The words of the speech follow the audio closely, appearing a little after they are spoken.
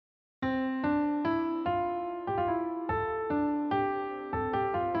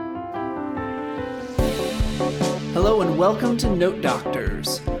welcome to Note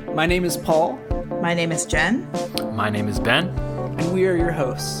Doctors. My name is Paul. My name is Jen. My name is Ben. And we are your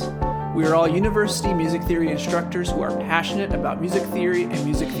hosts. We are all university music theory instructors who are passionate about music theory and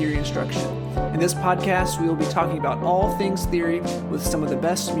music theory instruction. In this podcast, we will be talking about all things theory with some of the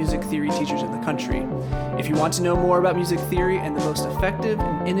best music theory teachers in the country. If you want to know more about music theory and the most effective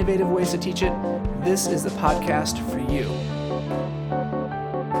and innovative ways to teach it, this is the podcast for you.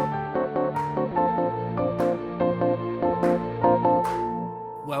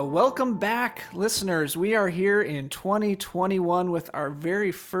 Well, welcome back, listeners. We are here in 2021 with our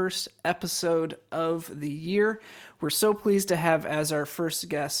very first episode of the year. We're so pleased to have as our first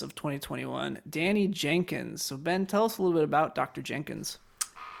guest of 2021, Danny Jenkins. So Ben, tell us a little bit about Dr. Jenkins.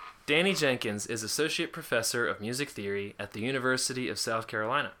 Danny Jenkins is Associate Professor of Music Theory at the University of South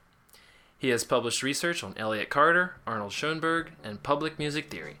Carolina. He has published research on Elliott Carter, Arnold Schoenberg, and public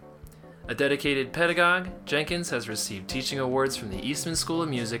music theory. A dedicated pedagogue, Jenkins has received teaching awards from the Eastman School of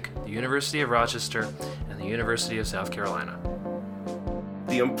Music, the University of Rochester, and the University of South Carolina.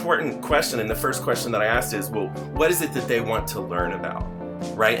 The important question, and the first question that I asked is, well, what is it that they want to learn about,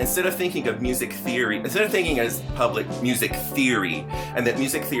 right? Instead of thinking of music theory, instead of thinking as public music theory, and that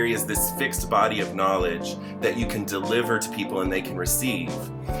music theory is this fixed body of knowledge that you can deliver to people and they can receive,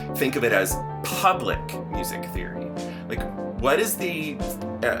 think of it as public music theory. Like, what is the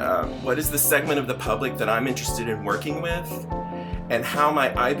segment of the public that I'm interested in working with? And how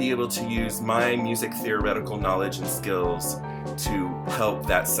might I be able to use my music theoretical knowledge and skills to help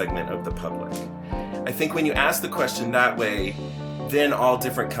that segment of the public? I think when you ask the question that way, then all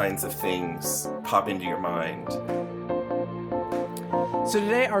different kinds of things pop into your mind. So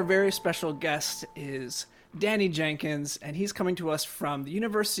today our very special guest is Danny Jenkins, and he's coming to us from the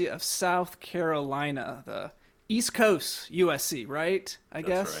University of South Carolina, the East Coast, USC, right? I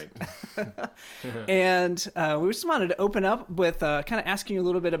guess. That's right. And we just wanted to open up with kind of asking you a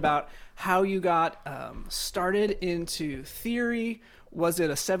little bit about how you got started into theory. Was it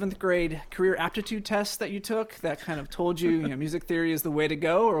a 7th grade career aptitude test that you took that kind of told you, music theory is the way to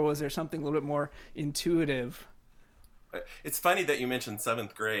go, or was there something a little bit more intuitive? It's funny that you mentioned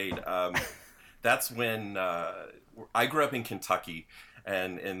 7th grade. That's when I grew up in Kentucky.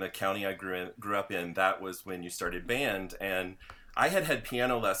 And in the county I grew up in, that was when you started band. And I had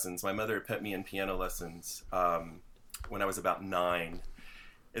piano lessons. My mother had put me in piano lessons when I was about 9.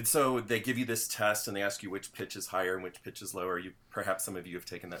 And so they give you this test, and they ask you which pitch is higher and which pitch is lower. Perhaps some of you have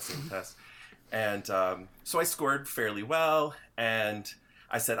taken that same test. And so I scored fairly well. And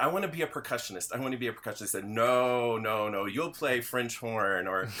I said, I want to be a percussionist. They said, no, you'll play French horn.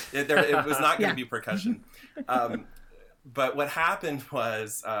 Or it was not going to be percussion. But what happened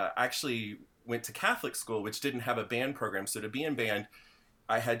was I actually went to Catholic school, which didn't have a band program. So to be in band,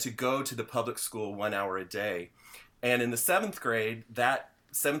 I had to go to the public school 1 hour a day. And in the 7th grade, that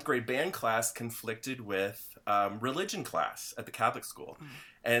 7th grade band class conflicted with religion class at the Catholic school.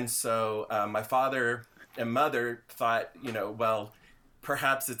 And so my father and mother thought, well,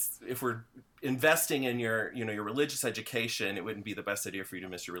 perhaps if we're investing in your religious education, it wouldn't be the best idea for you to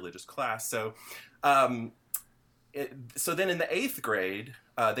miss your religious class. So So then in the 8th grade,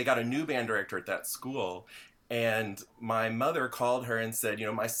 they got a new band director at that school, and my mother called her and said,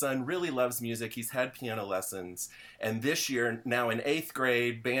 my son really loves music. He's had piano lessons, and this year, now in 8th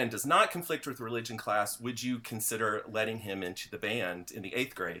grade, band does not conflict with religion class. Would you consider letting him into the band in the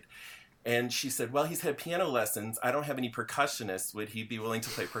 8th grade? And she said, well, he's had piano lessons. I don't have any percussionists. Would he be willing to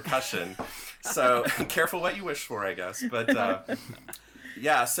play percussion? So careful what you wish for, I guess. But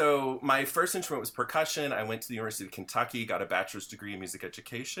yeah, so my first instrument was percussion. I went to the University of Kentucky, got a bachelor's degree in music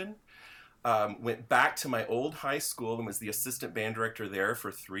education, went back to my old high school and was the assistant band director there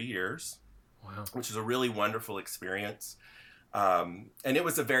for 3 years, Wow. which was a really wonderful experience. And it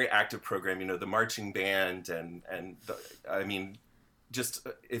was a very active program, the marching band just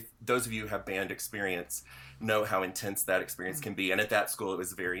if those of you who have band experience know how intense that experience can be. And at that school, it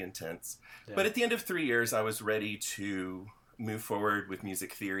was very intense. Yeah. But at the end of 3 years, I was ready to move forward with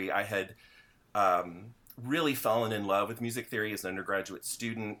music theory. I had really fallen in love with music theory as an undergraduate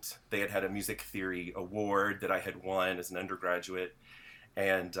student. They had a music theory award that I had won as an undergraduate.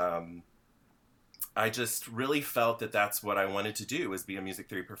 And I just really felt that that's what I wanted to do, was be a music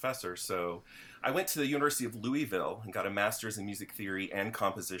theory professor. So I went to the University of Louisville and got a master's in music theory and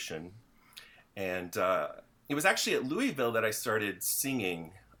composition. And it was actually at Louisville that I started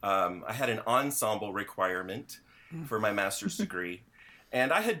singing. I had an ensemble requirement for my master's degree.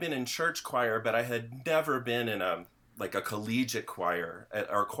 And I had been in church choir, but I had never been in a collegiate choir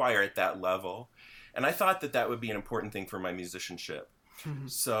or choir at that level. And I thought that would be an important thing for my musicianship. Mm-hmm.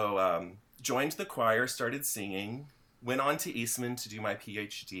 So joined the choir, started singing, went on to Eastman to do my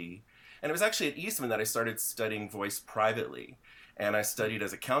PhD. And it was actually at Eastman that I started studying voice privately. And I studied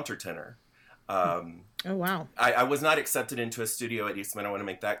as a countertenor. Oh, wow. I was not accepted into a studio at Eastman. I want to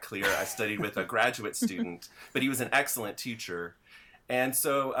make that clear. I studied with a graduate student, but he was an excellent teacher. And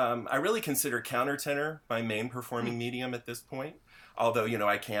so I really consider countertenor my main performing medium at this point. Although,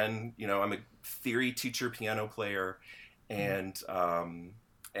 I'm a theory teacher, piano player, and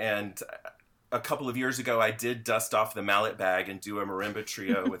a couple of years ago, I did dust off the mallet bag and do a marimba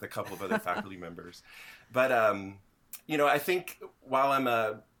trio with a couple of other faculty members. But, I think while I'm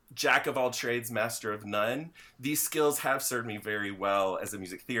a jack of all trades, master of none, these skills have served me very well as a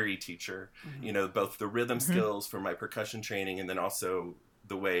music theory teacher. Both the rhythm skills from my percussion training and then also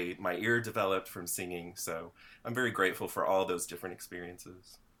the way my ear developed from singing. So I'm very grateful for all those different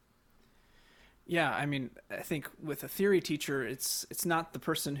experiences. Yeah, I mean, I think with a theory teacher, it's not the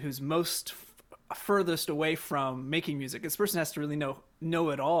person who's most furthest away from making music. This person has to really know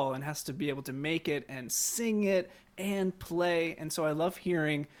it all and has to be able to make it and sing it and play. And so I love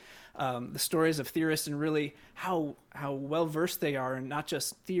hearing the stories of theorists and really how well versed they are in not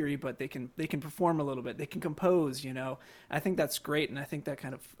just theory, but they can perform a little bit. They can compose. I think that's great, and I think that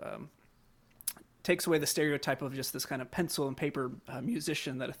kind of takes away the stereotype of just this kind of pencil and paper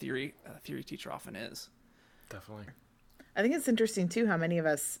musician that a theory teacher often is. Definitely. I think it's interesting too how many of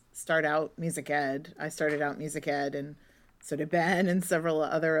us start out music ed. I started out music ed, and so did Ben, and several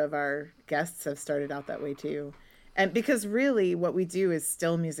other of our guests have started out that way too. And because really what we do is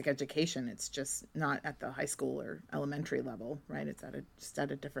still music education. It's just not at the high school or elementary level, right? It's just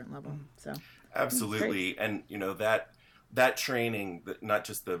at a different level. So absolutely. And that training, not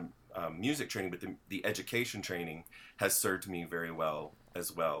just the music training, but the education training has served me very well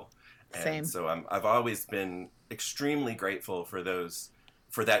as well. And Same. So I've always been extremely grateful for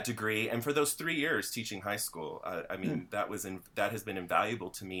that degree and for those 3 years teaching high school. That has been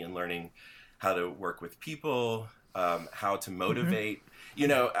invaluable to me in learning how to work with people, how to motivate.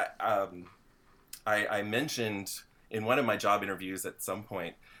 I mentioned in one of my job interviews at some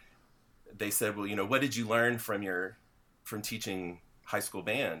point, they said, well, what did you learn from teaching high school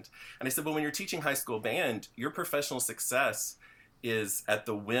band? And I said, well, when you're teaching high school band, your professional success is at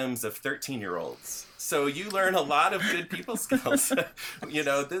the whims of 13-year-olds. So you learn a lot of good people skills.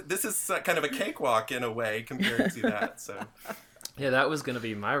 This is kind of a cakewalk in a way compared to that. So yeah, that was going to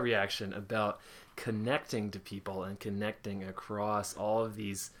be my reaction about connecting to people and connecting across all of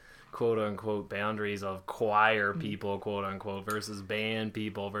these quote unquote boundaries of choir people, quote unquote, versus band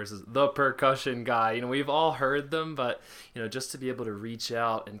people versus the percussion guy. We've all heard them, but just to be able to reach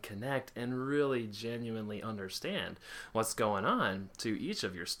out and connect and really genuinely understand what's going on to each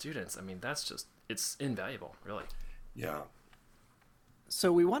of your students. It's invaluable, really. Yeah.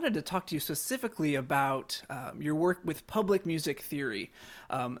 So we wanted to talk to you specifically about your work with public music theory.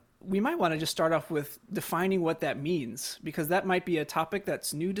 We might want to just start off with defining what that means, because that might be a topic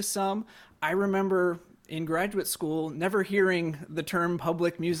that's new to some. I remember in graduate school never hearing the term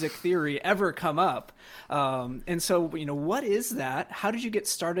public music theory ever come up. And so, what is that? How did you get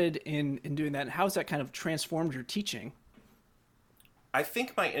started in doing that? And how has that kind of transformed your teaching? I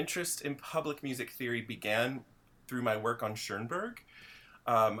think my interest in public music theory began through my work on Schoenberg.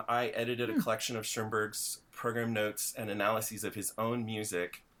 I edited a collection of Schoenberg's program notes and analyses of his own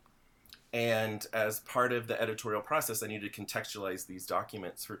music. And as part of the editorial process, I needed to contextualize these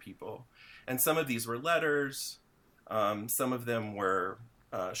documents for people. And some of these were letters. Some of them were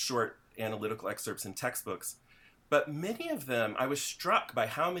short analytical excerpts in textbooks. But many of them, I was struck by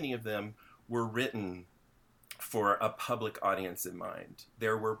how many of them were written for a public audience in mind.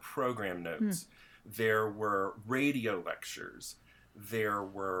 There were program notes. There were radio lectures. There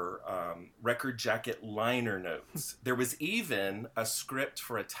were record jacket liner notes. There was even a script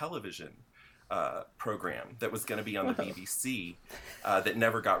for a television program that was going to be on the BBC that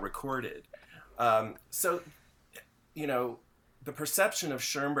never got recorded. So, the perception of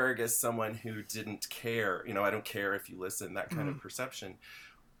Schoenberg as someone who didn't care, I don't care if you listen, that kind of perception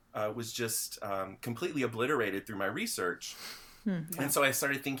was just completely obliterated through my research. And so I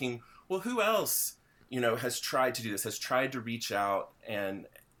started thinking, well, who else has tried to do this, has tried to reach out and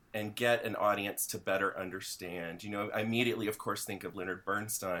get an audience to better understand. I immediately, of course, think of Leonard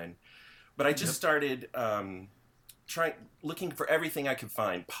Bernstein. But I just started looking for everything I could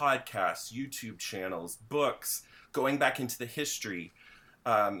find, podcasts, YouTube channels, books, going back into the history.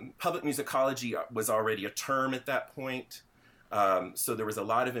 Public musicology was already a term at that point. So there was a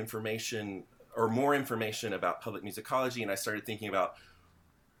lot of information or more information about public musicology. And I started thinking about,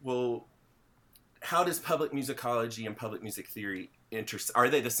 well, how does public musicology and public music theory are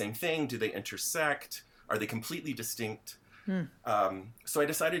they the same thing? Do they intersect? Are they completely distinct? So I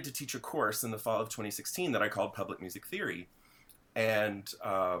decided to teach a course in the fall of 2016 that I called Public Music Theory. And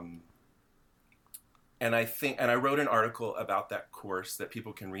I wrote an article about that course that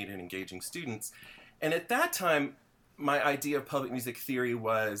people can read in Engaging Students. And at that time, my idea of public music theory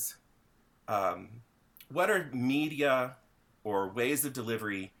was, what are media or ways of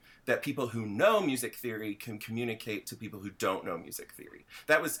delivery that people who know music theory can communicate to people who don't know music theory?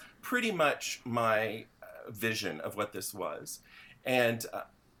 That was pretty much my vision of what this was. And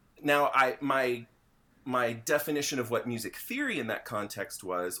now my definition of what music theory in that context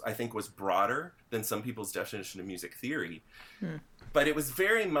was, I think, was broader than some people's definition of music theory. But it was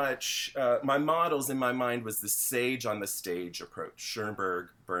very much, my models in my mind was the sage on the stage approach, Schoenberg,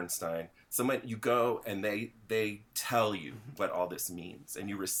 Bernstein. Someone, you go and they tell you what all this means, and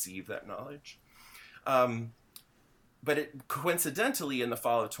you receive that knowledge. But coincidentally, in the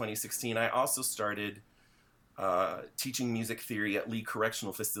fall of 2016, I also started teaching music theory at Lee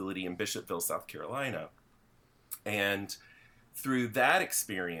Correctional Facility in Bishopville, South Carolina. And through that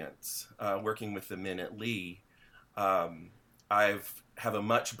experience, working with the men at Lee, I have a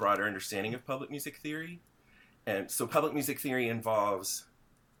much broader understanding of public music theory. And so public music theory involves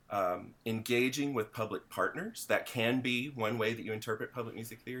engaging with public partners. That can be one way that you interpret public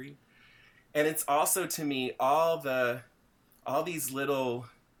music theory. And it's also, to me, all these little,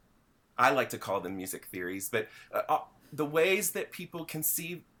 I like to call them music theories, but the ways that people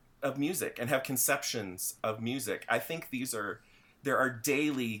conceive of music and have conceptions of music. I think there are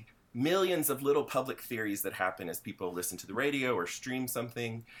daily millions of little public theories that happen as people listen to the radio or stream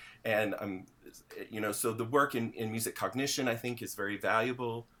something. And, so the work in music cognition, I think, is very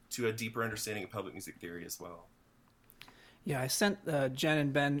valuable to a deeper understanding of public music theory as well. Yeah, I sent Jen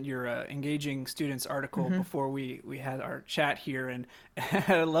and Ben your Engaging Students article before we had our chat here, and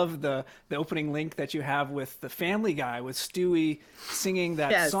I love the opening link that you have with the Family Guy, with Stewie singing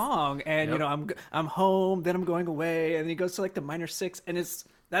that song, and I'm home, then I'm going away, and he goes to like the minor six, and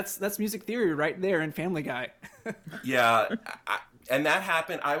that's music theory right there in Family Guy. Yeah, and that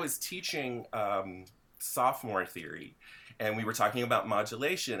happened. I was teaching sophomore theory. And we were talking about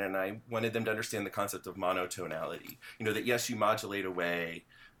modulation, and I wanted them to understand the concept of monotonality. That yes, you modulate away,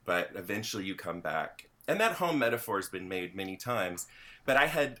 but eventually you come back. And that home metaphor has been made many times. But I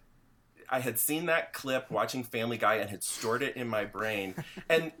had seen that clip watching Family Guy and had stored it in my brain.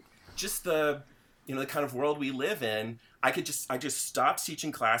 And just the kind of world we live in, I just stopped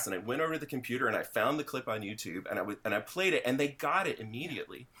teaching class and I went over to the computer and I found the clip on YouTube and I played it, and they got it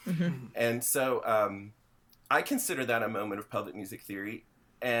immediately. And so I consider that a moment of public music theory,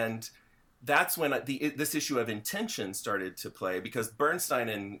 and that's when this issue of intention started to play, because Bernstein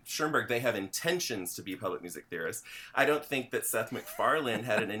and Schoenberg, they have intentions to be public music theorists. I don't think that Seth MacFarlane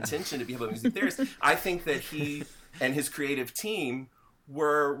had an intention to be a public music theorist. I think that he and his creative team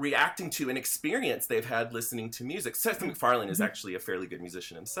were reacting to an experience they've had listening to music. Seth MacFarlane is actually a fairly good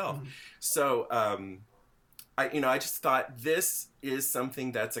musician himself. So I just thought this is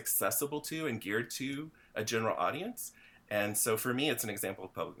something that's accessible to and geared to a general audience. And so for me, it's an example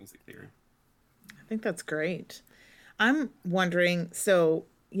of public music theory. I think that's great. I'm wondering, so,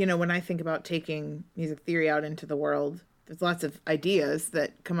 when I think about taking music theory out into the world, there's lots of ideas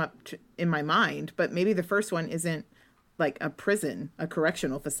that come up in my mind, but maybe the first one isn't like a prison, a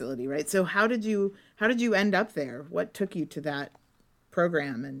correctional facility, right? So how did you end up there? What took you to that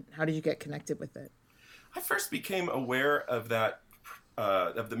program, and how did you get connected with it? I first became aware of that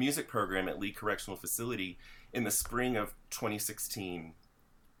of the music program at Lee Correctional Facility in the spring of 2016.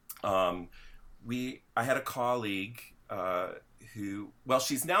 I had a colleague who,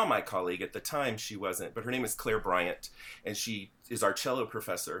 she's now my colleague. At the time, she wasn't, but her name is Claire Bryant, and she is our cello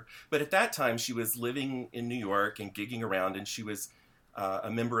professor. But at that time, she was living in New York and gigging around, and she was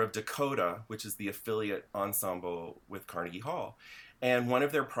a member of Dakota, which is the affiliate ensemble with Carnegie Hall. And one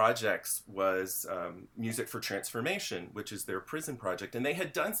of their projects was Music for Transformation, which is their prison project. And they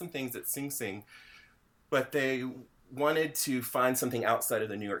had done some things at Sing Sing, but they wanted to find something outside of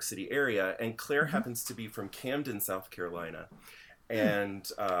the New York City area. And Claire happens to be from Camden, South Carolina. And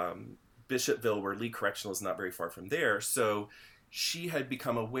Bishopville, where Lee Correctional is not very far from there. So she had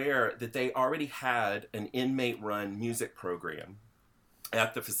become aware that they already had an inmate-run music program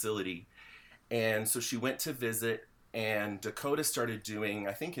at the facility. And so she went to visit. And Dakota started doing,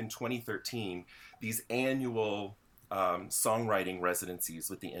 I think in 2013, these annual songwriting residencies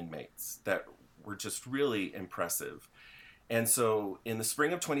with the inmates that were just really impressive. And so in the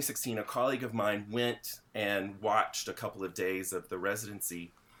spring of 2016, a colleague of mine went and watched a couple of days of the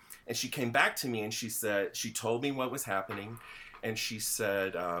residency. And she came back to me and she told me what was happening. and she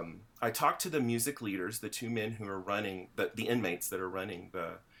said, I talked to the music leaders, the two men who are running, the inmates that are running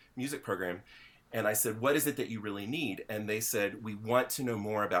the music program, and I said, what is it that you really need? And they said, we want to know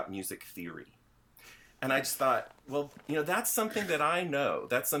more about music theory. And I just thought, well, that's something that I know.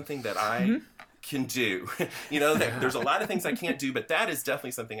 That's something that I can do. There's a lot of things I can't do, but that is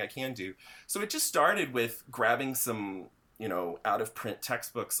definitely something I can do. So it just started with grabbing some, out-of-print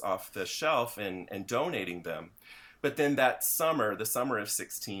textbooks off the shelf and donating them. But then that summer, the summer of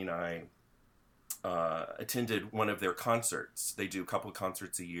 16, I attended one of their concerts. They do a couple of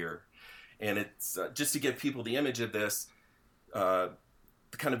concerts a year. And it's just to give people the image of this,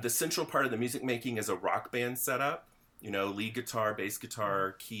 kind of the central part of the music making is a rock band setup, lead guitar, bass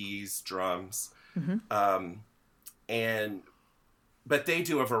guitar, keys, drums. But they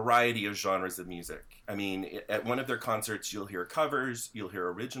do a variety of genres of music. I mean, at one of their concerts, you'll hear covers, you'll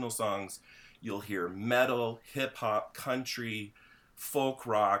hear original songs, you'll hear metal, hip hop, country, folk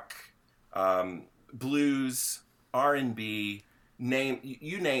rock, blues, R&B,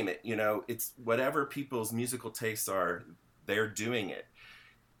 you name it, it's whatever people's musical tastes are, they're doing it.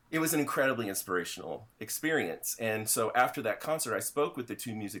 It was an incredibly inspirational experience. And so after that concert, I spoke with the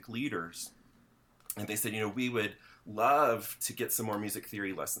two music leaders, and they said, we would love to get some more music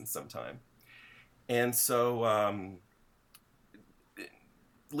theory lessons sometime. And so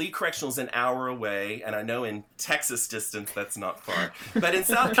Lee Correctional is an hour away, and I know in Texas distance that's not far, but in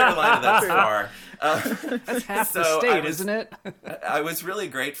South Carolina that's far. That's half the state, isn't it? I was really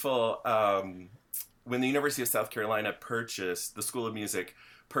grateful when the University of South Carolina the School of Music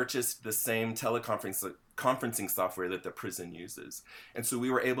purchased the same teleconferencing software that the prison uses. And so we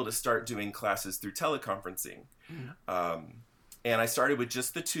were able to start doing classes through teleconferencing. And I started with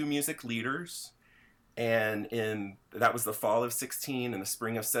just the two music leaders. And that was the fall of 16. In the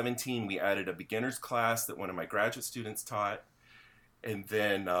spring of 17, we added a beginner's class that one of my graduate students taught. And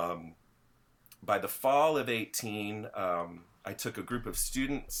then by the fall of 18, I took a group of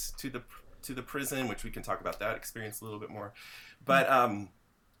students to the prison, which we can talk about that experience a little bit more. But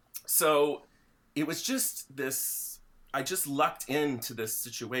so it was just this, I just lucked into this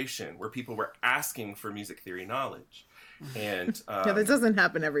situation where people were asking for music theory knowledge. And yeah, that doesn't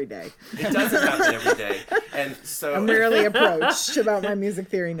happen every day. It doesn't happen every day. And so I'm rarely approached about my music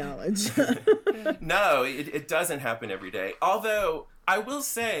theory knowledge. No, it doesn't happen every day. Although I will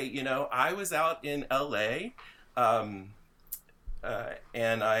say, I was out in LA, and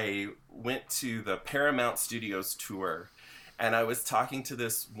I went to the Paramount Studios tour, and I was talking to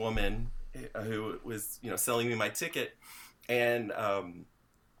this woman who was, selling me my ticket, and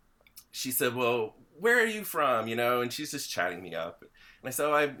she said, well, where are you from? And she's just chatting me up. And I said,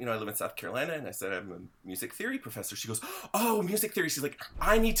 I live in South Carolina. And I said, I'm a music theory professor. She goes, oh, music theory. She's like,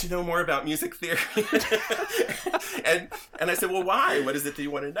 I need to know more about music theory. and I said, well, why? What is it that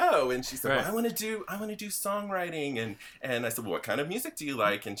you want to know? And she said, right. Well, I want to do songwriting. And I said, well, what kind of music do you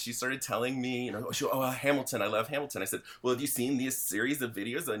like? And she started telling me, Hamilton. I love Hamilton. I said, well, have you seen this series of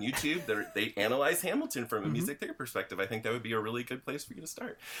videos on YouTube that they analyze Hamilton from a music theory perspective? I think that would be a really good place for you to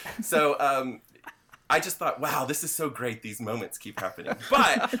start. So, I just thought, wow, this is so great. These moments keep happening.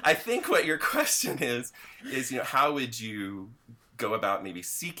 But I think what your question is, how would you go about maybe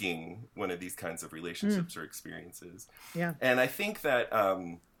seeking one of these kinds of relationships or experiences? Yeah. And I think that,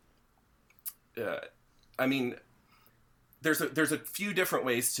 there's a few different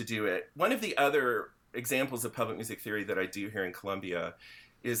ways to do it. One of the other examples of public music theory that I do here in Columbia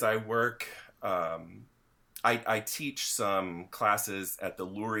is I work... I teach some classes at the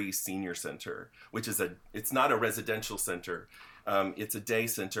Lurie Senior Center, which is it's not a residential center. It's a day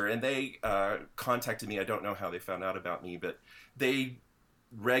center. And they contacted me. I don't know how they found out about me, but they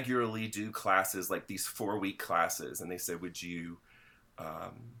regularly do classes, like these 4-week classes. And they said, would you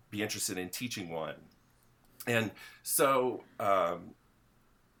be interested in teaching one? And so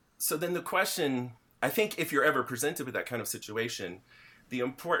then the question, I think if you're ever presented with that kind of situation, the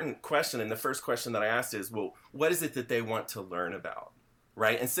important question, and the first question that I asked is, well, what is it that they want to learn about,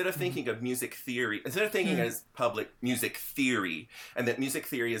 right? Instead of thinking of music theory, instead of thinking as public music theory, and that music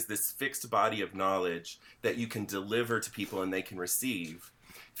theory is this fixed body of knowledge that you can deliver to people and they can receive,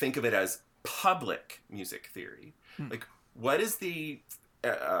 think of it as public music theory. Like, what is the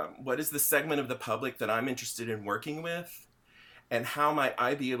segment of the public that I'm interested in working with? And how might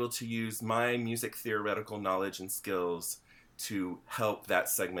I be able to use my music theoretical knowledge and skills to help that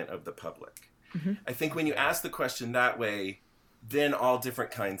segment of the public? I think when you ask the question that way, then all different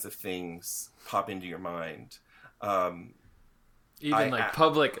kinds of things pop into your mind. Even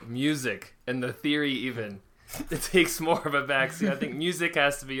public music and the theory even, it takes more of a backseat. I think music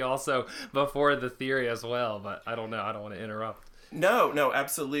has to be also before the theory as well, but I don't know. I don't want to interrupt. No,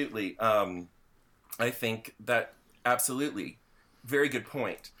 absolutely. I think that absolutely, very good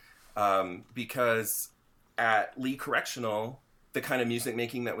point. Because at Lee Correctional, the kind of music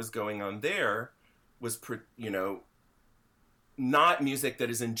making that was going on there was, not music that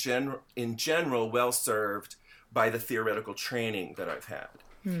is in general well served by the theoretical training that I've had.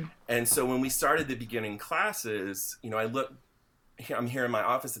 And so when we started the beginning classes, I'm here in my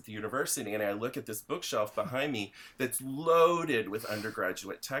office at the university, and I look at this bookshelf behind me that's loaded with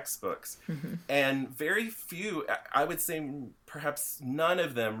undergraduate textbooks. And very few, I would say perhaps none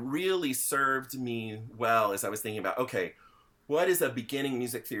of them really served me well as I was thinking about, okay, what is a beginning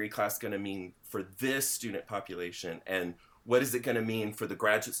music theory class going to mean for this student population? And what is it going to mean for the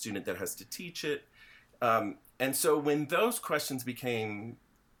graduate student that has to teach it? And so when those questions became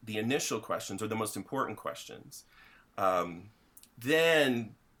the initial questions, or the most important questions,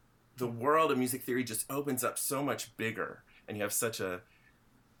 then the world of music theory just opens up so much bigger, and you have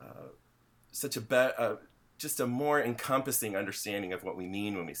just a more encompassing understanding of what we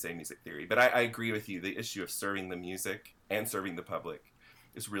mean when we say music theory. But I agree with you. The issue of serving the music and serving the public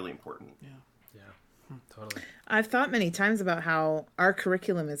is really important. Yeah, totally. I've thought many times about how our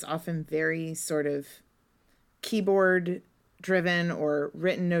curriculum is often very sort of keyboard driven or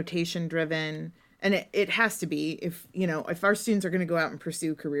written notation driven. And it has to be, if our students are going to go out and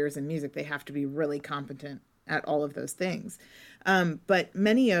pursue careers in music, they have to be really competent at all of those things. But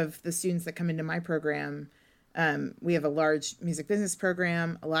many of the students that come into my program, we have a large music business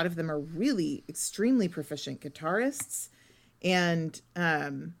program. A lot of them are really extremely proficient guitarists. And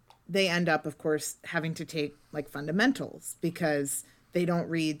they end up, of course, having to take like fundamentals because they don't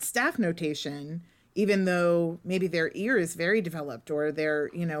read staff notation, even though maybe their ear is very developed or their,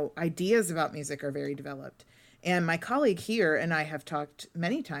 ideas about music are very developed. And my colleague here and I have talked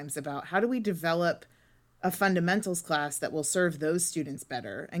many times about how do we develop a fundamentals class that will serve those students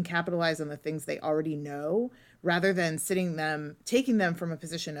better and capitalize on the things they already know, rather than taking them from a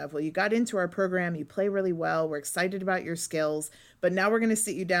position of, well, you got into our program, you play really well, we're excited about your skills, but now we're going to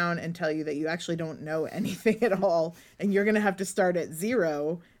sit you down and tell you that you actually don't know anything at all, and you're going to have to start at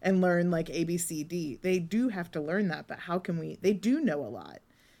zero and learn like A, B, C, D. They do have to learn that, but they do know a lot.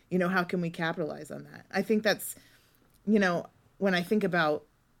 How can we capitalize on that? I think that's, when I think about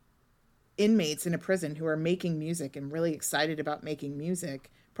inmates in a prison who are making music and really excited about making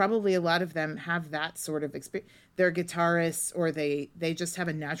music, probably a lot of them have that sort of experience. They're guitarists, or they just have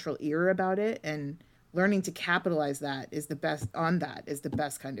a natural ear about it, and learning to capitalize that is the best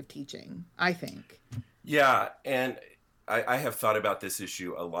kind of teaching, I think. Yeah, and I have thought about this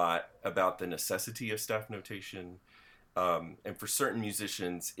issue a lot, about the necessity of staff notation. And for certain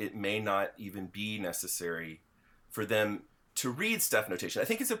musicians, it may not even be necessary for them to read staff notation. I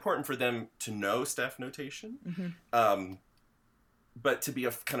think it's important for them to know staff notation, but to be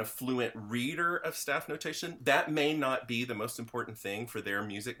a kind of fluent reader of staff notation, that may not be the most important thing for their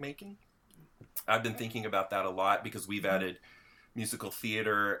music making. I've been thinking about that a lot because we've added musical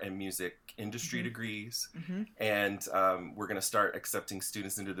theater and music industry degrees, and we're going to start accepting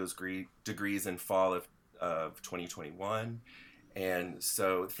students into those degrees in fall of 2021. And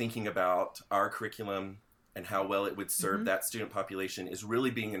so thinking about our curriculum and how well it would serve that student population is really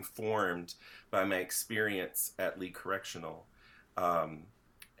being informed by my experience at Lee Correctional. I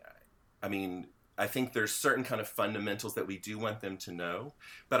think there's certain kind of fundamentals that we do want them to know,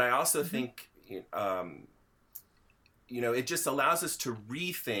 but I also think, it just allows us to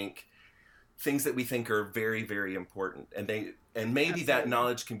rethink things that we think are very, very important. And maybe Absolutely. That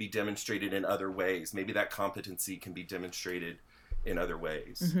knowledge can be demonstrated in other ways. Maybe that competency can be demonstrated in other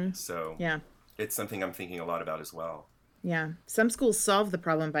ways. So yeah. It's something I'm thinking a lot about as well. Yeah. Some schools solve the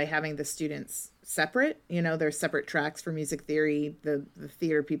problem by having the students separate. There's separate tracks for music theory. The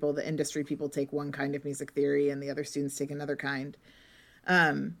theater people, the industry people take one kind of music theory and the other students take another kind.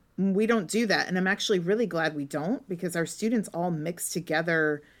 We don't do that. And I'm actually really glad we don't, because our students all mix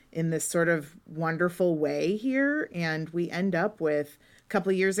together in this sort of wonderful way here. And we end up with, a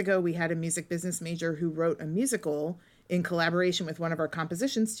couple of years ago, we had a music business major who wrote a musical in collaboration with one of our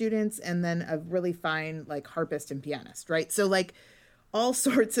composition students, and then a really fine harpist and pianist, right? So all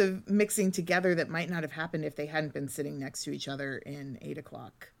sorts of mixing together that might not have happened if they hadn't been sitting next to each other in 8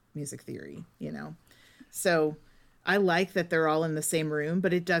 o'clock music theory, So I like that they're all in the same room,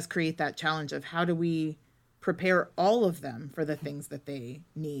 but it does create that challenge of how do we prepare all of them for the things that they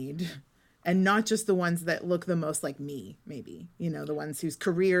need, and not just the ones that look the most like me, maybe, the ones whose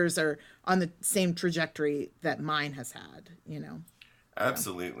careers are on the same trajectory that mine has had,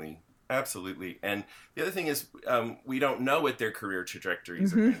 Absolutely. Absolutely. And the other thing is, we don't know what their career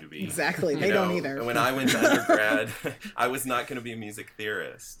trajectories are going to be. Exactly. They don't either. When I went to undergrad, I was not going to be a music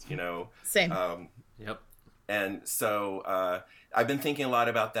theorist, Same. Yep. And so I've been thinking a lot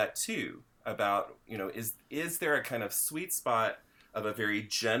about that too, about, is there a kind of sweet spot of a very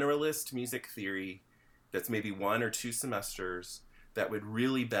generalist music theory that's maybe 1 or 2 semesters that would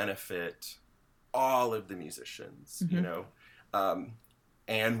really benefit all of the musicians,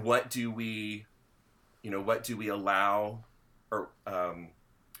 and what do we allow, or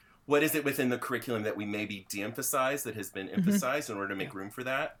what is it within the curriculum that we maybe de-emphasize that has been emphasized in order to make room for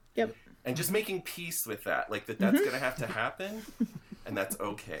that? Yep. And just making peace with that, like that's going to have to happen, and that's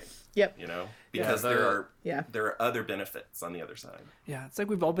okay. Yep. Because there are other benefits on the other side. Yeah, it's like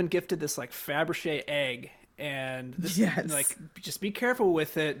we've all been gifted this like Fabergé egg, and this like just be careful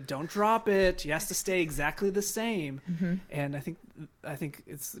with it. Don't drop it. It has to stay exactly the same. And I think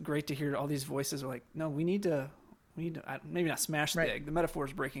it's great to hear all these voices are like, no, we need to maybe not smash the egg. The metaphor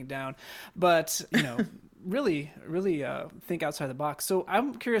is breaking down, but really think outside the box. So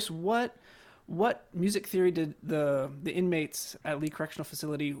I'm curious, what music theory did the inmates at Lee Correctional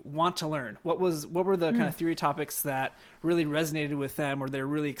Facility want to learn? What were the kind of theory topics that really resonated with them, or they're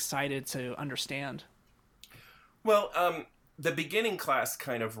really excited to understand? Well, the beginning class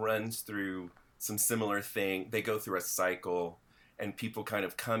kind of runs through some similar thing. They go through a cycle, and people kind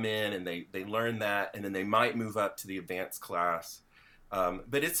of come in and they learn that, and then they might move up to the advanced class.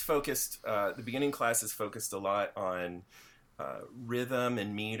 But it's focused, the beginning class is focused a lot on rhythm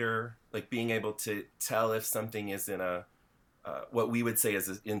and meter, like being able to tell if something is in a, what we would say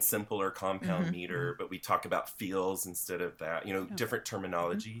is in simple or compound meter, but we talk about feels instead of that, different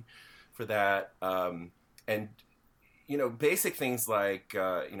terminology for that. And basic things like,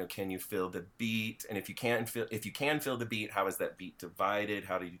 can you feel the beat? And if you can feel the beat, how is that beat divided?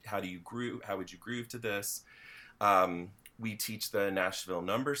 How would you groove to this? We teach the Nashville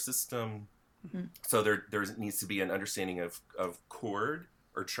number system. So there needs to be an understanding of chord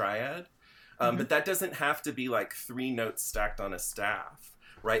or triad. But that doesn't have to be like 3 notes stacked on a staff,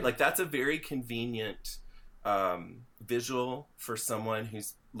 right? Like that's a very convenient visual for someone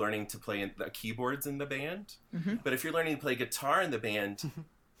who's learning to play the keyboards in the band. But if you're learning to play guitar in the band,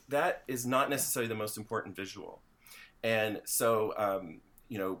 that is not necessarily the most important visual. And so,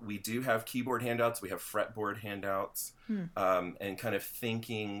 we do have keyboard handouts, we have fretboard handouts, and kind of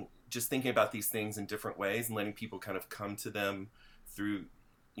thinking about these things in different ways and letting people kind of come to them through,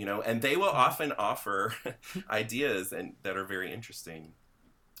 and they will often offer ideas that are very interesting.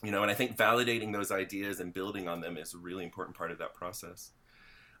 And I think validating those ideas and building on them is a really important part of that process.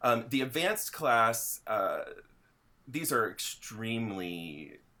 The advanced class, these are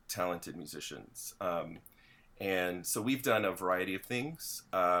extremely talented musicians. And so we've done a variety of things.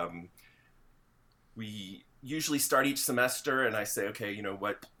 We usually start each semester and I say, okay,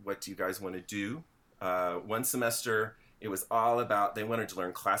 what do you guys want to do? One semester, it was all about, they wanted to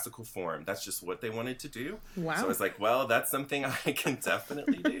learn classical form. That's just what they wanted to do. Wow. So I was like, well, that's something I can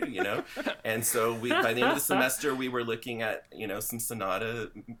definitely do, And so by the end of the semester, we were looking at, some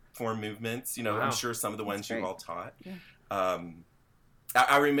sonata form movements, wow. I'm sure some of the ones you all taught. Yeah.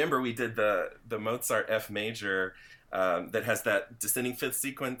 I remember we did the Mozart F major that has that descending fifth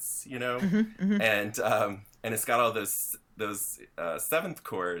sequence, and it's got all those seventh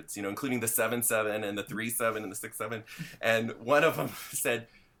chords, including the 7/7 and the 3/7 and the 6/7. And one of them said,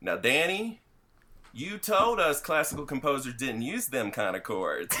 "Now, Danny, you told us classical composers didn't use them kind of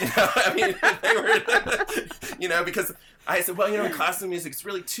chords." They were, because I said, well, in classical music, it's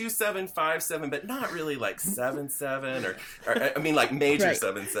really 2/7, 5/7, but not really like 7/7 or like major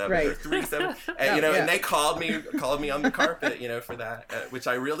 7/7 or 3/7. And, and they called me on the carpet, for that, which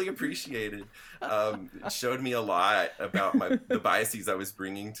I really appreciated. It showed me a lot about the biases I was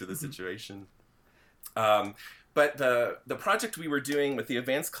bringing to the situation. But the project we were doing with the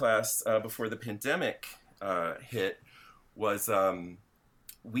advanced class before the pandemic hit was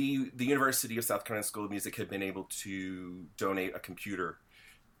the University of South Carolina School of Music had been able to donate a computer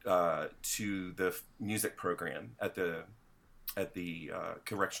to the music program at the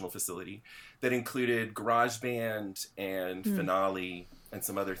correctional facility that included GarageBand and Finale and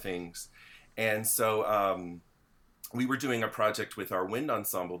some other things. And so we were doing a project with our wind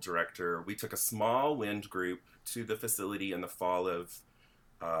ensemble director. We took a small wind group to the facility in the fall of,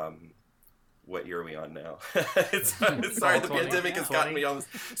 what year are we on now? Sorry, the pandemic has gotten me on this.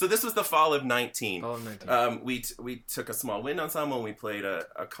 So this was the fall of 19. Fall of 19. We took a small wind ensemble and we played a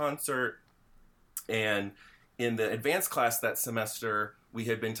concert. And in the advanced class that semester, we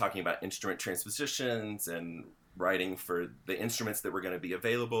had been talking about instrument transpositions and writing for the instruments that were going to be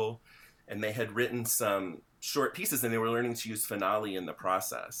available. and they had written some short pieces, and they were learning to use Finale in the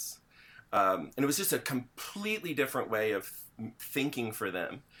process. And it was just a completely different way of thinking for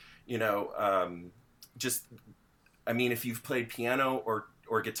them. If you've played piano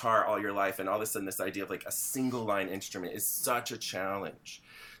or guitar all your life, and all of a sudden this idea of like a single line instrument is such a challenge.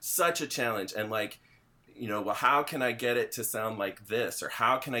 And like, well, how can I get it to sound like this? Or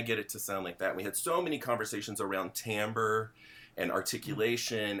how can I get it to sound like that? And we had so many conversations around timbre and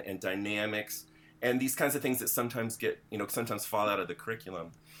articulation and dynamics and these kinds of things that sometimes sometimes fall out of the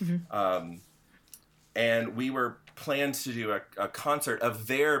curriculum. Mm-hmm. And we were planned to do a concert of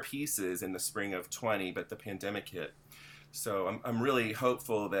their pieces in the spring of 20, but the pandemic hit. So I'm really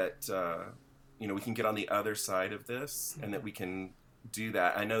hopeful that, we can get on the other side of this and that we can do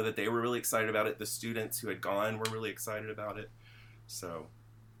that. I know that they were really excited about it. The students who had gone were really excited about it. So,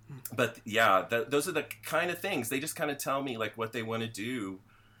 but yeah, those are the kind of things. They just kind of tell me like what they want to do.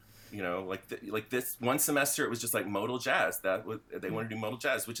 Like this one semester, it was just like modal jazz. They want to do modal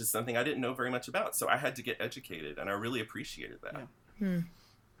jazz, which is something I didn't know very much about. So I had to get educated, and I really appreciated that. Yeah.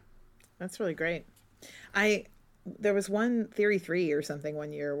 That's really great. There was one Theory 3 or something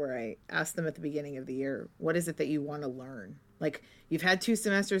one year where I asked them at the beginning of the year, what is it that you want to learn? Like, you've had 2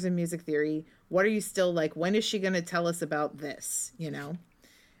 semesters in music theory. What are you still like? When is she going to tell us about this?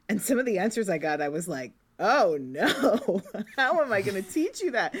 And some of the answers I got, I was like, oh no, how am I going to teach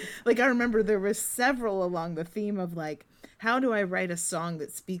you that? Like, I remember there were several along the theme of like, how do I write a song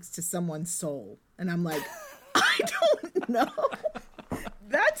that speaks to someone's soul? And I'm like, I don't know.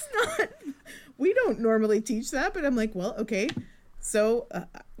 We don't normally teach that, but I'm like, well, okay. So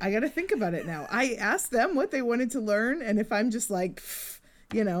I got to think about it now. I asked them what they wanted to learn. And if I'm just like,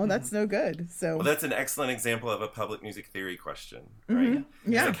 that's no good. So well, that's an excellent example of a public music theory question, right?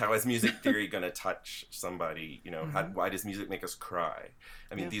 Mm-hmm. Yeah. Like, how is music theory going to touch somebody? Why does music make us cry?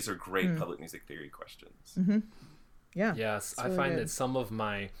 I mean, these are great public music theory questions. Mm-hmm. Yeah. Yes. I find that some of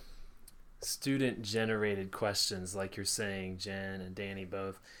my student generated questions, like you're saying, Jen and Danny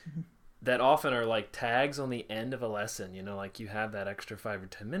both, that often are like tags on the end of a lesson. Like you have that extra 5 or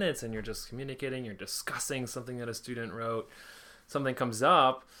 10 minutes and you're just communicating, you're discussing something that a student wrote. Something comes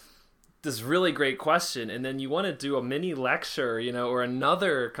up, this really great question, and then you want to do a mini lecture, or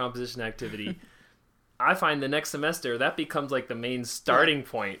another composition activity. I find the next semester that becomes like the main starting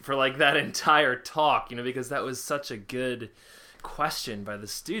point for like that entire talk, because that was such a good question by the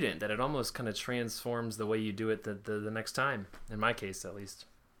student that it almost kind of transforms the way you do it the next time, in my case at least.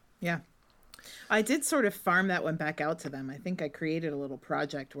 Yeah. I did sort of farm that one back out to them. I think I created a little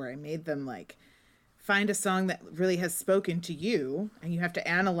project where I made them like find a song that really has spoken to you, and you have to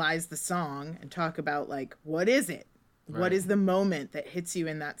analyze the song and talk about like, what is it? Right. What is the moment that hits you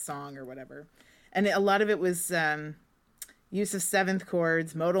in that song or whatever? And a lot of it was use of seventh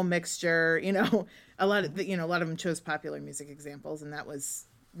chords, modal mixture, a lot of them chose popular music examples, and that was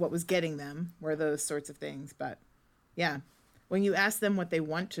what was getting them, were those sorts of things. But yeah, when you ask them what they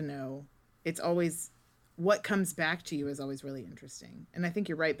want to know, it's always what comes back to you is always really interesting. And I think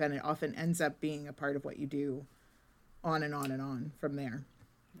you're right, Ben. It often ends up being a part of what you do on and on and on from there.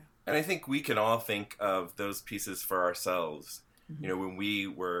 And I think we can all think of those pieces for ourselves. Mm-hmm. When we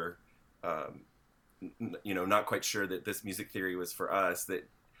were, not quite sure that this music theory was for us, that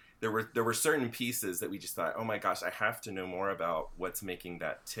there were certain pieces that we just thought, oh my gosh, I have to know more about what's making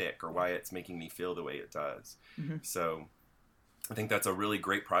that tick or why it's making me feel the way it does. Mm-hmm. So I think that's a really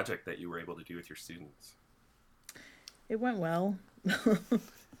great project that you were able to do with your students. It went well. Yeah,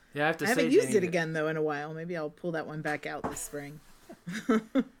 I have to say, haven't used it again though in a while. Maybe I'll pull that one back out this spring.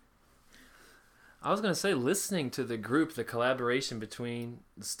 I was going to say, listening to the group, the collaboration between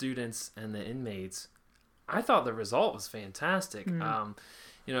the students and the inmates, I thought the result was fantastic. Mm.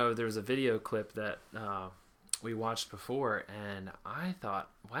 There was a video clip that we watched before, and I thought,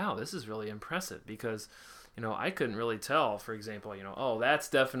 wow, this is really impressive because I couldn't really tell, for example, oh, that's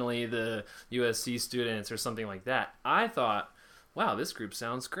definitely the USC students or something like that. I thought, wow, this group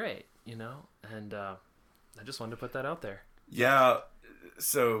sounds great, and I just wanted to put that out there. Yeah.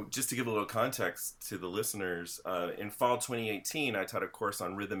 So just to give a little context to the listeners, in fall 2018, I taught a course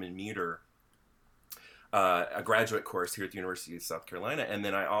on rhythm and meter, a graduate course here at the University of South Carolina. And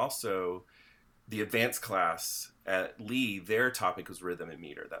then I also, the advanced class at Lee, their topic was rhythm and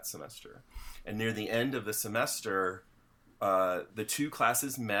meter that semester. And near the end of the semester, the 2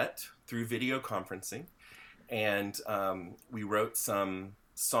 classes met through video conferencing, and we wrote some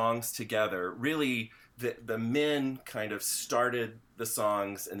songs together. Really, the men kind of started the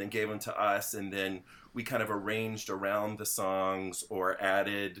songs and then gave them to us, and then we kind of arranged around the songs or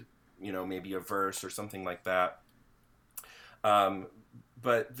added, maybe a verse or something like that.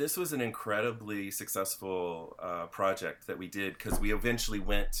 but this was an incredibly successful project that we did, because we eventually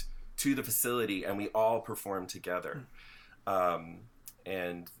went to the facility and we all performed together.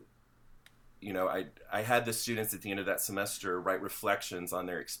 And you know, I had the students at the end of that semester write reflections on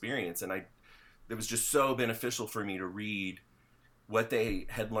their experience, and it was just so beneficial for me to read what they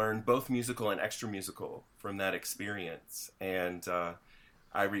had learned, both musical and extra musical, from that experience. And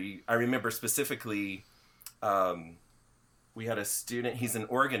I remember specifically, we had a student, he's an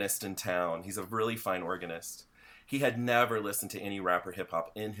organist in town. He's a really fine organist. He had never listened to any rap or hip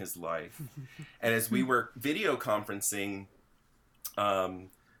hop in his life. And as we were video conferencing,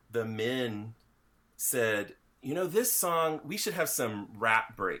 the men said, you know, this song, we should have some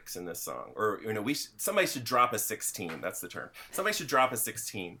rap breaks in this song. Or, you know, somebody should drop a 16. That's the term. Somebody should drop a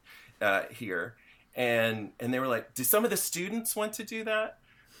 16 here. And they were like, do some of the students want to do that?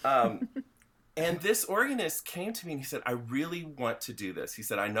 And this organist came to me and he said, I really want to do this. He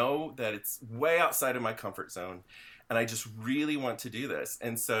said, I know that it's way outside of my comfort zone, and I just really want to do this.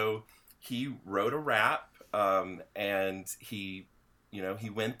 And so he wrote a rap, and he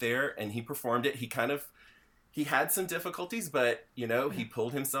went there and he performed it. He had some difficulties, but, you know, he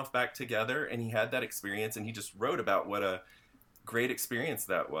pulled himself back together and he had that experience, and he just wrote about what a great experience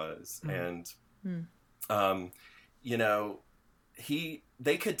that was. And, you know,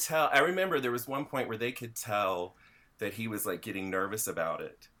 they could tell. I remember there was one point where they could tell that he was like getting nervous about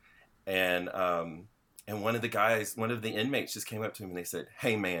it. And one of the inmates just came up to him and they said,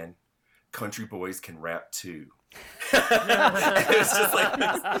 hey man, country boys can rap too. It was just like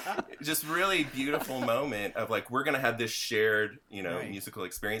this just really beautiful moment of like, we're going to have this shared, you know, musical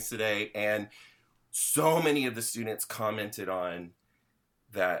experience today. And so many of the students commented on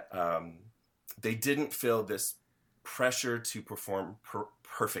that, they didn't feel this pressure to perform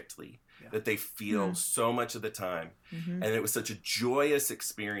perfectly that they feel so much of the time. And it was such a joyous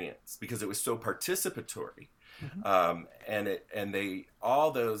experience because it was so participatory.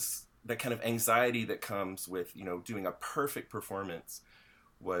 That kind of anxiety that comes with, you know, doing a perfect performance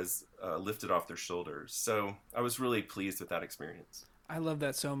was lifted off their shoulders. So I was really pleased with that experience. I love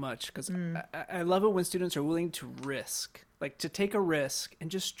that so much because I love it when students are willing to risk, like to take a risk and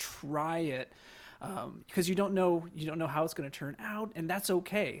just try it. Because you don't know how it's going to turn out, and that's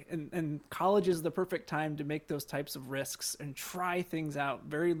okay. And college is the perfect time to make those types of risks and try things out,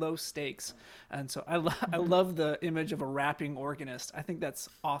 very low stakes. And so I love the image of a rapping organist. I think that's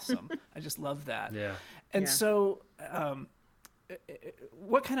awesome. I just love that. Yeah. And so,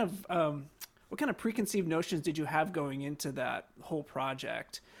 what kind of preconceived notions did you have going into that whole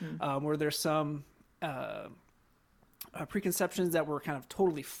project? Were there some preconceptions that were kind of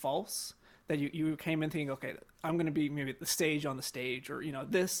totally false? That you came in thinking, okay, I'm going to be maybe the stage on the stage, or, you know,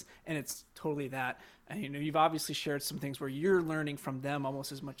 this, and it's totally that. And, you know, you've obviously shared some things where you're learning from them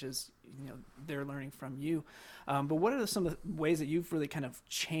almost as much as, you know, they're learning from you. But what are some of the ways that you've really kind of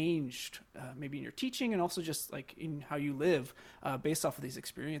changed, maybe in your teaching and also just like in how you live based off of these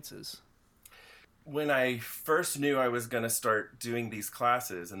experiences? When I first knew I was going to start doing these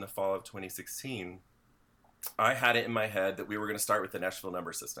classes in the fall of 2016, I had it in my head that we were going to start with the Nashville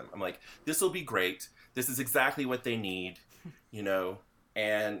number system. I'm like, this will be great. This is exactly what they need, you know?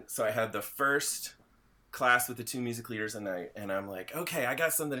 And so I had the first class with the two music leaders, and I'm like, okay, I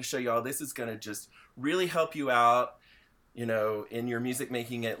got something to show you all. This is going to just really help you out, you know, in your music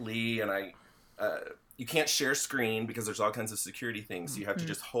making at Lee. And you can't share screen because there's all kinds of security things. So you have to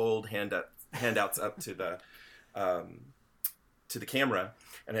just hold handouts up to the camera.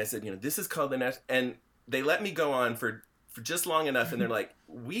 And I said, you know, this is called the and they let me go on for just long enough, and they're like,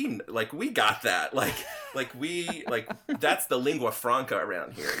 we got that. Like that's the lingua franca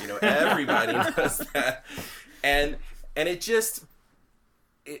around here. You know, everybody knows that. And it just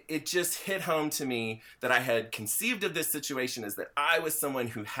hit home to me that I had conceived of this situation as that I was someone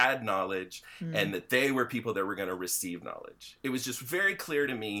who had knowledge and that they were people that were going to receive knowledge. It was just very clear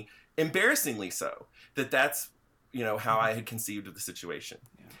to me, embarrassingly so, that that's, you know, how I had conceived of the situation.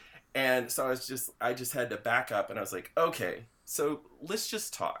 Yeah. And so I just had to back up, and I was like, okay, so let's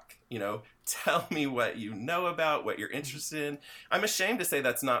just talk, you know, tell me what you know about, what you're interested in. I'm ashamed to say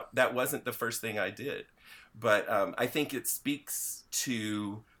that wasn't the first thing I did, but I think it speaks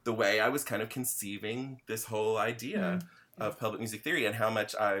to the way I was kind of conceiving this whole idea of public music theory and how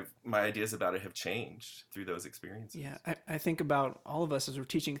much my ideas about it have changed through those experiences. Yeah, I think about all of us as we're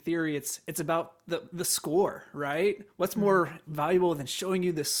teaching theory, it's about the score, right? What's more valuable than showing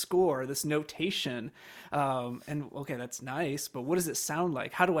you this score, this notation? And okay, that's nice, but what does it sound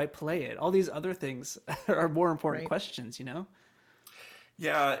like? How do I play it? All these other things are more important questions, you know?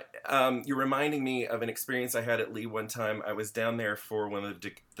 Yeah, you're reminding me of an experience I had at Lee one time. I was down there for one of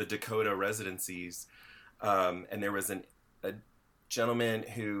the Dakota residencies, and there was a gentleman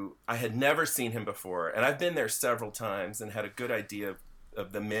who I had never seen him before, and I've been there several times and had a good idea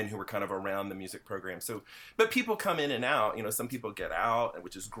of the men who were kind of around the music program. So, but people come in and out. You know, some people get out,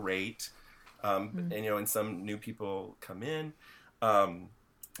 which is great, and you know, and some new people come in.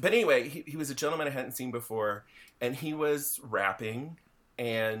 But anyway, he was a gentleman I hadn't seen before, and he was rapping,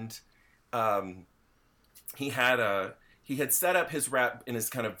 and he had set up his rap in his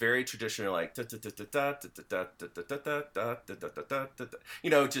kind of very traditional, like, you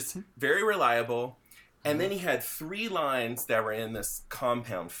know, just very reliable. And then he had 3 lines that were in this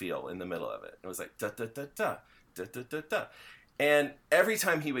compound feel in the middle of it. It was like, da, da, da, da, da, da, da, da. And every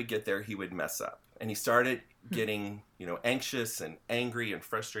time he would get there, he would mess up. And he started getting, you know, anxious and angry and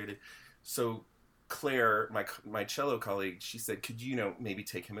frustrated. So Claire, my cello colleague, she said, could you know, maybe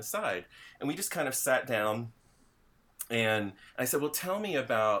take him aside? And we just kind of sat down, and I said, well, tell me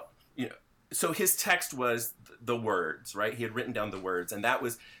about, you know, so his text was the words, right? He had written down the words, and that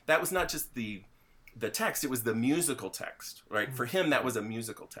was not just the text, it was the musical text, right? Mm-hmm. For him, that was a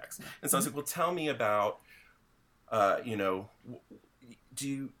musical text. And so I was like, well, tell me about, you know,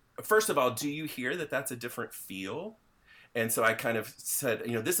 first of all, do you hear that that's a different feel? And so I kind of said,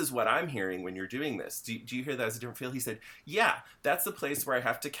 you know, this is what I'm hearing when you're doing this. Do you hear that as a different feel? He said, yeah, that's the place where I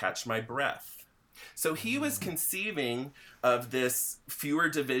have to catch my breath. So he was conceiving of this fewer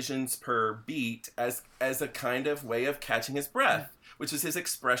divisions per beat as a kind of way of catching his breath, which is his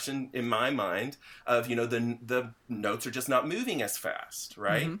expression in my mind of, you know, the notes are just not moving as fast,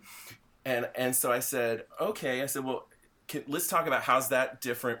 right? Mm-hmm. And so I said, okay. I said, well, let's talk about how's that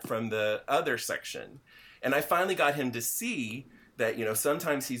different from the other section. And I finally got him to see that, you know,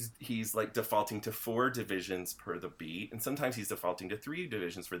 sometimes he's like defaulting to 4 divisions per the beat, and sometimes he's defaulting to 3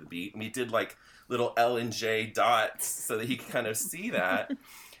 divisions for the beat. And we did like little L and J dots so that he could kind of see that.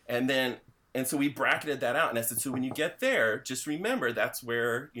 And so we bracketed that out. And I said, so when you get there, just remember that's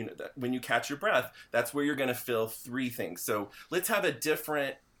where, you know, that when you catch your breath, that's where you're going to feel 3 things. So let's have a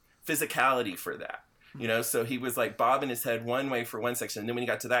different physicality for that. You know, so he was like bobbing his head one way for one section, and then when he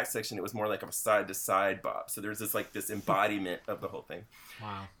got to that section, it was more like a side to side bob. So there's this embodiment of the whole thing.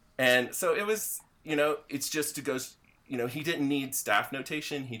 Wow. And so it was, you know, it's just to go, you know, he didn't need staff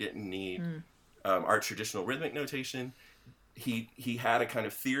notation, he didn't need our traditional rhythmic notation. He had a kind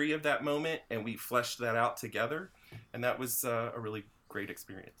of theory of that moment, and we fleshed that out together, and that was a really great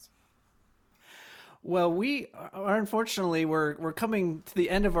experience. Well, we are, unfortunately, we're coming to the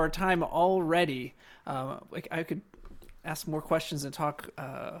end of our time already. I could ask more questions and talk.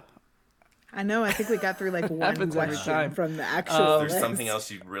 I know. I think we got through like one question from the actual. There's something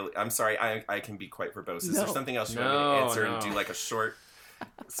else you really. I'm sorry. I can be quite verbose. Is there something else you want me to answer and do like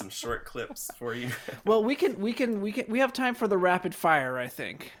some short clips for you? Well, we have time for the rapid fire, I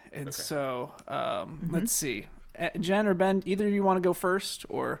think. And okay. So let's see, Jen or Ben, either of you want to go first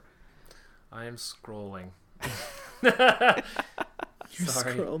or? I am scrolling. You're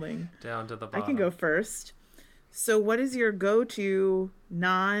scrolling down to the bottom. I can go first. So what is your go-to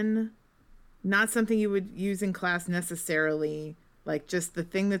not something you would use in class necessarily, like just the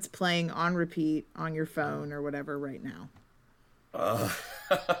thing that's playing on repeat on your phone or whatever right now?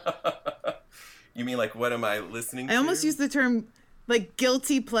 You mean like what am I listening to? I almost use the term like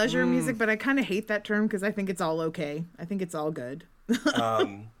guilty pleasure music, but I kind of hate that term because I think it's all okay. I think it's all good.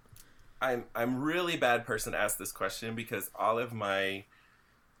 I'm really bad person to ask this question because all of my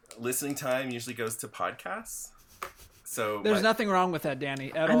listening time usually goes to podcasts. So there's nothing wrong with that,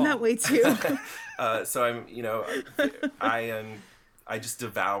 Danny, at all. I'm that way too. So I'm, you know, I just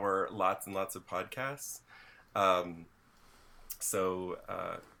devour lots and lots of podcasts.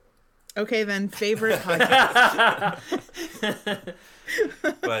 Okay, then favorite podcast.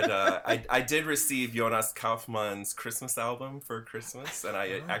 But I did receive Jonas Kaufmann's Christmas album for Christmas, and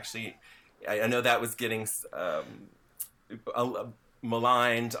I know that was getting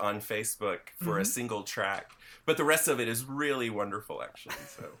maligned on Facebook for a single track, but the rest of it is really wonderful, actually.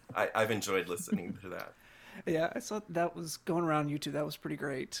 So I've enjoyed listening to that. Yeah, I saw that was going around YouTube. That was pretty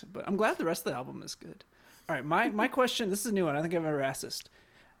great, but I'm glad the rest of the album is good. All right, my question. This is a new one. I think I've ever asked this.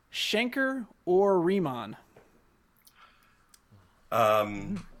 Schenker or Riemann?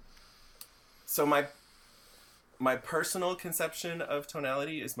 So my personal conception of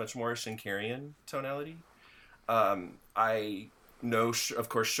tonality is much more Schenkerian tonality. I know, of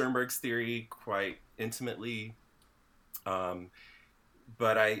course, Schoenberg's theory quite intimately.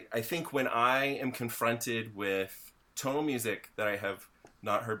 But I think when I am confronted with tonal music that I have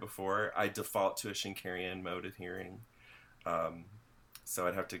not heard before, I default to a Schenkerian mode of hearing. So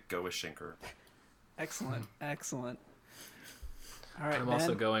I'd have to go with Schenker. Excellent. All right, I'm Ben.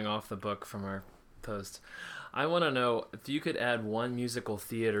 also going off the book from our post. I want to know, if you could add one musical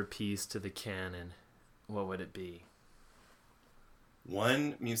theater piece to the canon, what would it be?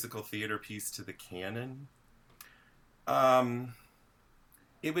 One musical theater piece to the canon?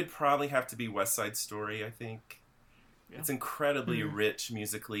 It would probably have to be West Side Story, I think. Yeah. It's incredibly rich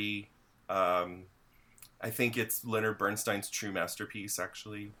musically. I think it's Leonard Bernstein's true masterpiece,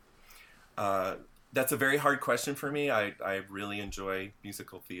 actually. That's a very hard question for me. I really enjoy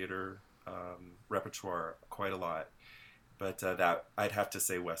musical theater repertoire quite a lot. But that I'd have to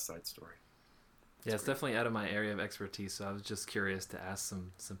say West Side Story. Yeah, it's definitely out of my area of expertise, so I was just curious to ask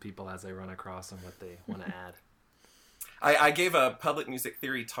some people as I run across them what they want to add. I gave a public music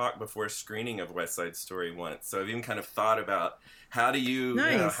theory talk before a screening of West Side Story once, so I've even kind of thought about how do you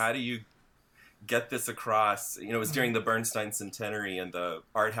get this across. It was during the Bernstein Centenary, and the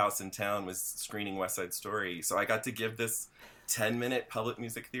art house in town was screening West Side Story, so I got to give this 10-minute public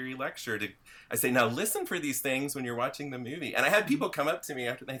music theory lecture. I say, now listen for these things when you're watching the movie. And I had people come up to me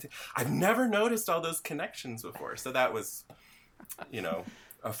after, and they say, I've never noticed all those connections before. So that was,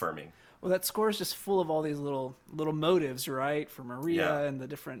 affirming. Well, that score is just full of all these little motives, right? For Maria and the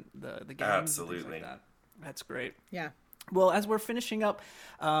different the games. Absolutely. And things like that. That's great. Yeah. Well, as we're finishing up,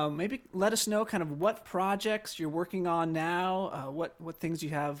 maybe let us know kind of what projects you're working on now, what things you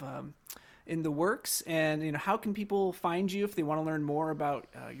have in the works, and how can people find you if they want to learn more about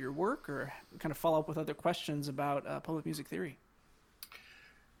your work or kind of follow up with other questions about public music theory.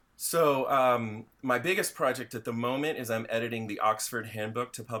 So my biggest project at the moment is I'm editing the Oxford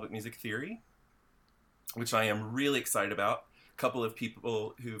Handbook to Public Music Theory, which I am really excited about. A couple of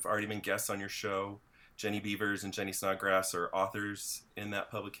people who've already been guests on your show, Jenny Beavers and Jenny Snodgrass, are authors in that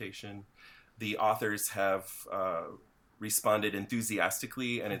publication. The authors have responded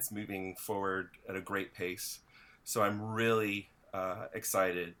enthusiastically, and it's moving forward at a great pace. So I'm really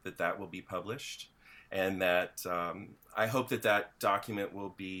excited that will be published, and that I hope that document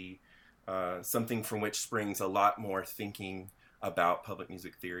will be something from which springs a lot more thinking about public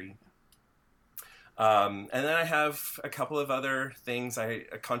music theory. And then I have a couple of other things,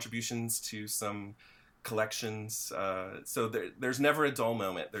 contributions to some collections. So there's never a dull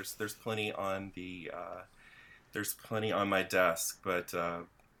moment. There's plenty on there's plenty on my desk, but I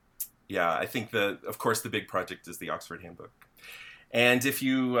think of course the big project is the Oxford Handbook. And if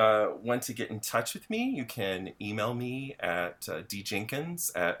you want to get in touch with me, you can email me at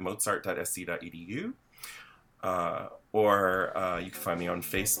djenkins@mozart.sc.edu, or you can find me on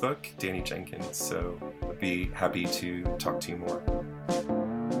Facebook, Danny Jenkins. So I'd be happy to talk to you more.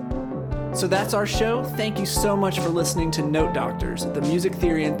 So that's our show. Thank you so much for listening to Note Doctors, the Music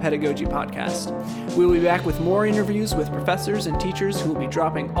Theory and Pedagogy podcast. We will be back with more interviews with professors and teachers who will be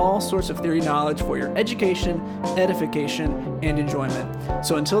dropping all sorts of theory knowledge for your education, edification, and enjoyment.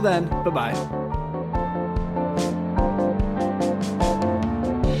 So until then, bye-bye.